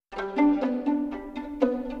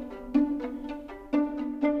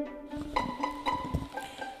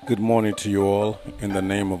Good morning to you all in the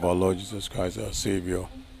name of our Lord Jesus Christ, our Savior.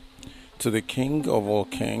 To the King of all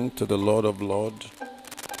kings, to the Lord of lords,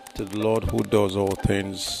 to the Lord who does all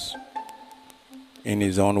things in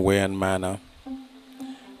His own way and manner.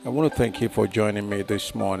 I want to thank you for joining me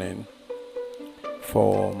this morning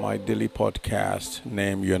for my daily podcast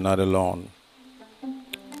named You're Not Alone.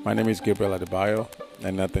 My name is Gabriel Adebayo,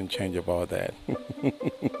 and nothing changed about that.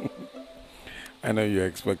 I know you're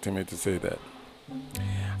expecting me to say that.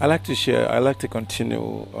 I like to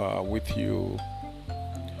continue with you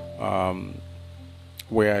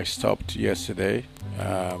where I stopped yesterday.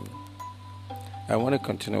 I want to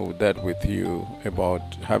continue with that with you about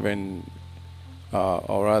having,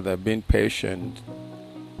 or rather, being patient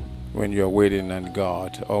when you're waiting on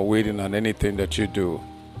God or waiting on anything that you do.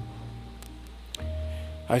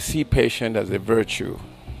 I see patience as a virtue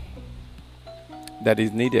that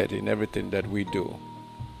is needed in everything that we do.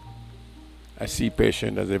 I see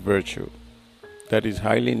patience as a virtue that is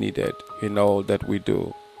highly needed in all that we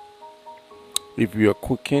do. If you're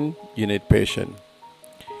cooking, you need patience.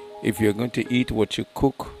 If you're going to eat what you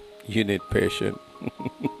cook, you need patience.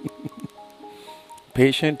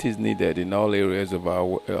 Patience is needed in all areas of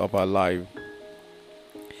our life.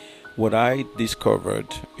 What I discovered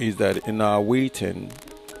is that in our waiting,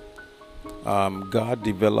 God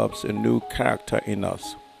develops a new character in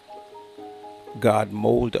us. God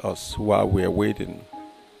mold us while we're waiting.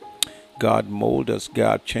 God mold us,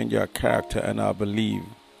 God change our character and our belief.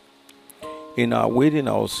 In our waiting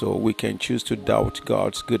also, we can choose to doubt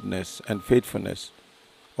God's goodness and faithfulness,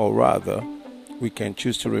 or rather, we can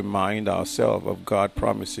choose to remind ourselves of God's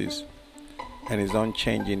promises and His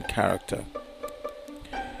unchanging character.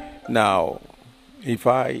 Now, if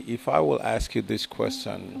I will ask you this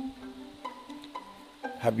question,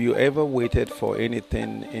 have you ever waited for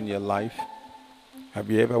anything in your life? Have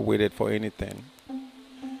you ever waited for anything?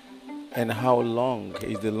 And how long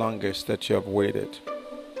is the longest that you have waited?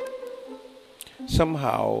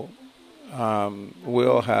 Somehow, we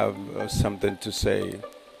all have something to say.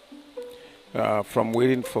 From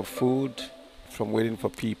waiting for food, from waiting for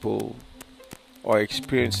people or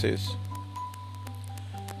experiences,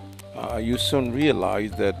 you soon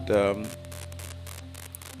realize that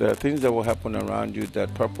there are things that will happen around you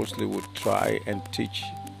that purposely would try and teach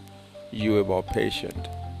you about patience.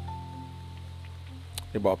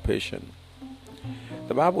 The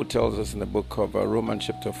Bible tells us in the book of Romans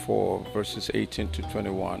chapter 4 verses 18 to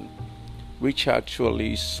 21, which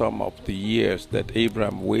actually sum up the years that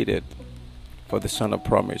Abraham waited for the son of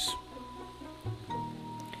promise.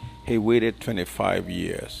 He waited 25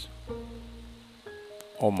 years.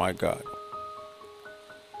 Oh my God.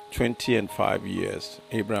 20 and 5 years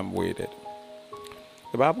Abraham waited.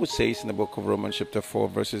 The Bible says in the book of Romans chapter 4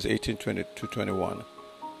 verses 18 to 21,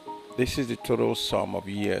 this is the total sum of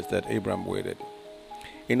years that Abraham waited.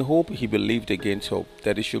 In hope he believed against hope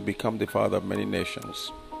that he should become the father of many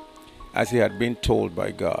nations, as he had been told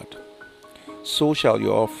by God. So shall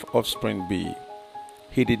your offspring be.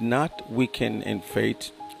 He did not weaken in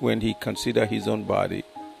faith when he considered his own body,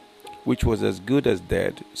 which was as good as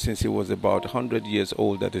dead, since he was about 100 years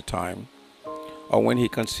old at the time, or when he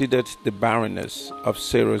considered the barrenness of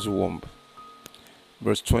Sarah's womb.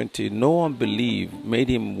 Verse 20, no unbelief made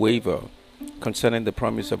him waver concerning the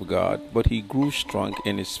promise of God, but he grew strong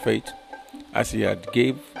in his faith as he had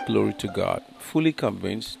gave glory to God, fully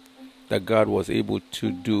convinced that God was able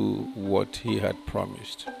to do what he had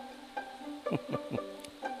promised.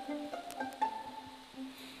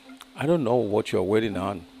 I don't know what you're waiting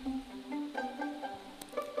on,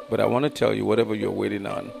 but I want to tell you, whatever you're waiting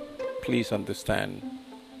on, please understand,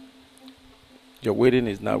 your waiting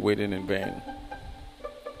is not waiting in vain.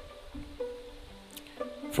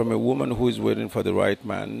 From a woman who is waiting for the right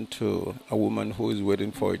man to a woman who is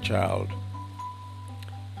waiting for a child,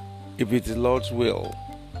 if it is Lord's will,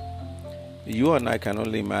 you and I can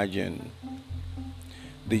only imagine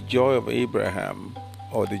the joy of Abraham,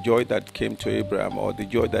 or the joy that came to Abraham, or the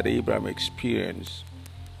joy that Abraham experienced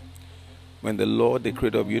when the Lord, the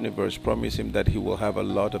creator of the universe, promised him that he will have a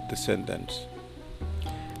lot of descendants.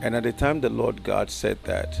 And at the time the Lord God said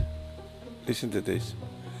that, listen to this,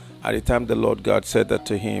 at the time the Lord God said that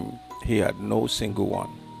to him, he had no single one.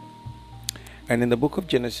 And in the book of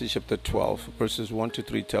Genesis chapter 12, verses 1 to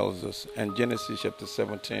 3 tells us, and Genesis chapter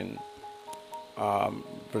 17,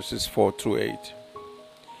 verses 4 through 8.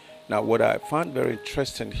 Now, what I found very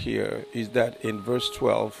interesting here is that in verse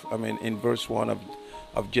 1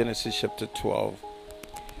 of Genesis chapter 12,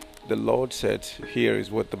 the Lord said, here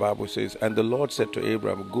is what the Bible says, and the Lord said to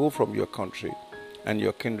Abraham, go from your country and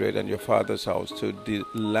your kindred and your father's house to the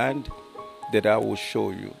land that I will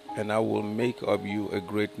show you, and I will make of you a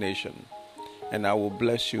great nation, and I will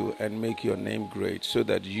bless you and make your name great, so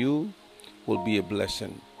that you will be a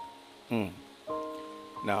blessing.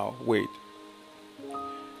 Now, wait.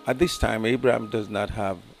 At this time, Abraham does not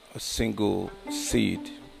have a single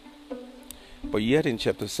seed. But yet in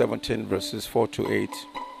chapter 17, verses 4 to 8,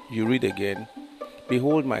 you read again,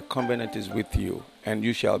 Behold, my covenant is with you, and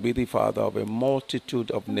you shall be the father of a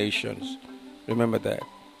multitude of nations. Remember that.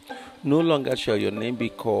 No longer shall your name be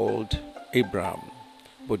called Abraham,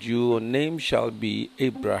 but your name shall be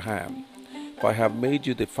Abraham. For I have made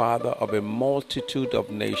you the father of a multitude of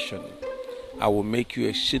nations. I will make you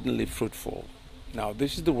exceedingly fruitful. Now,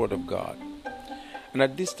 this is the word of God. And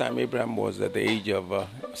at this time, Abraham was at the age of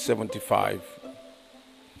 75.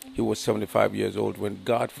 He was 75 years old when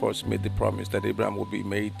God first made the promise that Abraham would be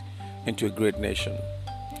made into a great nation.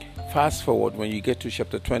 Fast forward, when you get to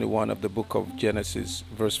chapter 21 of the book of Genesis,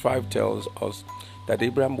 verse 5 tells us that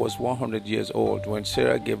Abraham was 100 years old when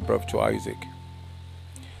Sarah gave birth to Isaac,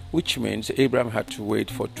 which means Abraham had to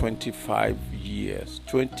wait for 25 years.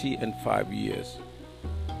 20 and 5 years.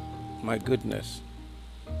 My goodness.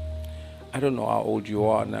 I don't know how old you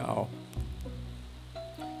are now,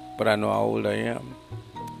 but I know how old I am.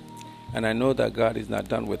 And I know that God is not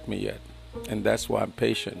done with me yet, and that's why I'm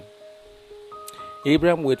patient.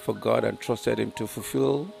 Abraham waited for God and trusted him to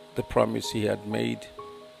fulfill the promise he had made.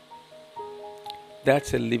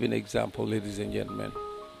 That's a living example, ladies and gentlemen.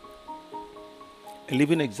 A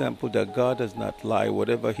living example that God does not lie.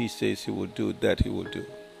 Whatever he says he will do, that he will do.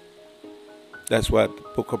 That's what the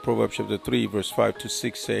book of Proverbs chapter 3 verse 5 to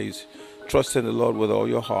 6 says, Trust in the Lord with all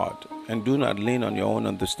your heart, and do not lean on your own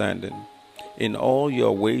understanding. In all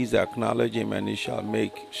your ways acknowledge him, and he shall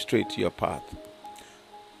make straight your path.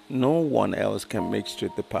 No one else can make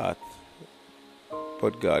straight the path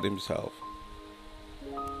but God himself.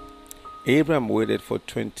 Abraham waited for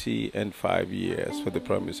 20 and 5 years for the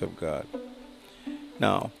promise of God.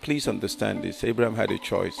 Now, please understand this. Abraham had a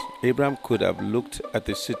choice. Abraham could have looked at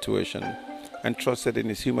the situation and trusted in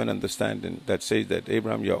his human understanding that says that,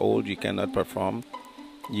 Abraham, you're old, you cannot perform,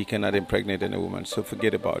 you cannot impregnate any woman, so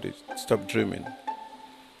forget about it. Stop dreaming.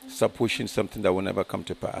 Stop wishing something that will never come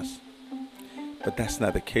to pass. But that's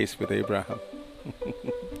not the case with Abraham.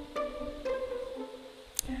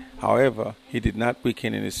 However, he did not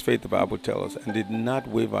weaken in his faith, the Bible tells us, and did not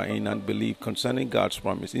waver in unbelief concerning God's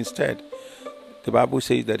promise. Instead, the Bible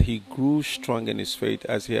says that he grew strong in his faith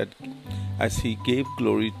as he gave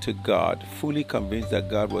glory to God, fully convinced that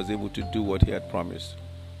God was able to do what he had promised.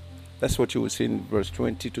 That's what you will see in verse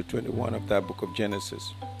 20 to 21 of that book of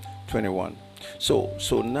Genesis 21. So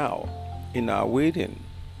now, in our waiting,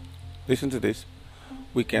 listen to this,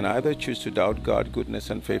 we can either choose to doubt God's goodness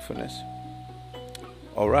and faithfulness,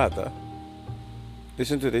 or rather,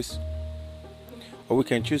 listen to this, or we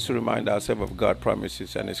can choose to remind ourselves of God's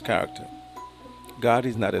promises and his character. God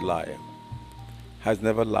is not a liar, has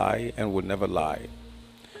never lied, and will never lie.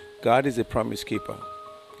 God is a promise keeper.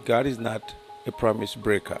 God is not a promise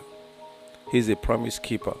breaker. He's a promise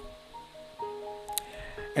keeper.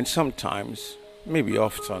 And sometimes, maybe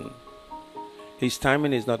often, his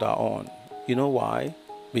timing is not our own. You know why?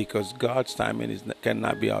 Because God's timing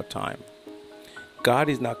cannot be our time. God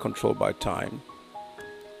is not controlled by time.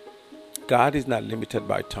 God is not limited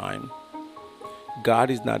by time.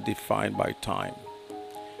 God is not defined by time.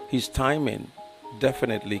 His timing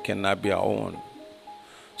definitely cannot be our own.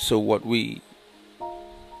 So what we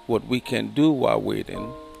can do while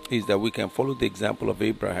waiting is that we can follow the example of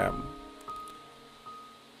Abraham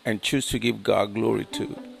and choose to give God glory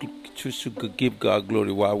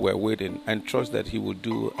while we're waiting, and trust that he will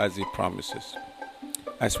do as he promises.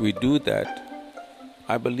 As we do that,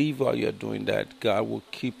 I believe while you're doing that, God will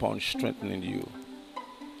keep on strengthening you.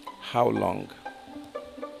 How long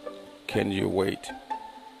can you wait?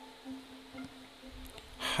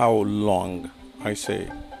 How long, I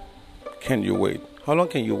say, can you wait? How long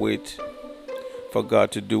can you wait for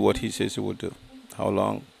God to do what he says he will do? How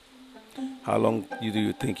long? How long do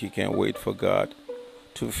you think you can wait for God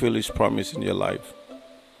to fulfill his promise in your life?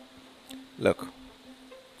 Look,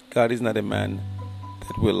 God is not a man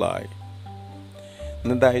that will lie.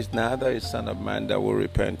 Neither is neither a son of man that will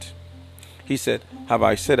repent. He said, have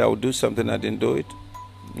I said I will do something, I didn't do it?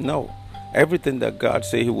 No. Everything that God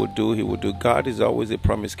said he would do, he will do. God is always a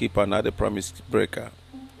promise keeper, not a promise breaker.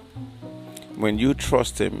 When you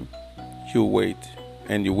trust him, you wait,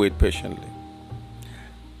 and you wait patiently.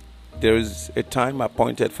 There is a time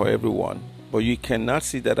appointed for everyone, but you cannot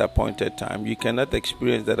see that appointed time. You cannot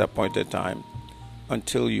experience that appointed time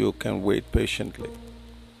until you can wait patiently.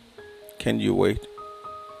 Can you wait?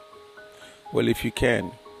 Well, if you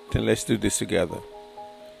can, then let's do this together.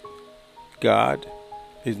 God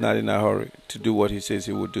is not in a hurry to do what He says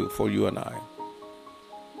He will do for you and I.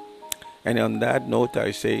 And on that note,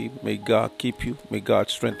 I say, may God keep you. May God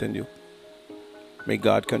strengthen you. May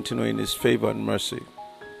God continue in His favor and mercy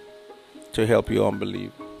to help your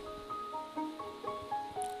unbelief.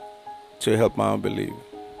 To help my unbelief.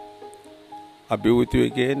 I'll be with you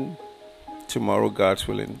again tomorrow, God's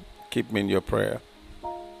willing. Keep me in your prayer.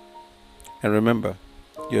 And remember,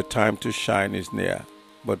 your time to shine is near.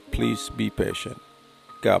 But please be patient.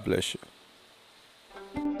 God bless you.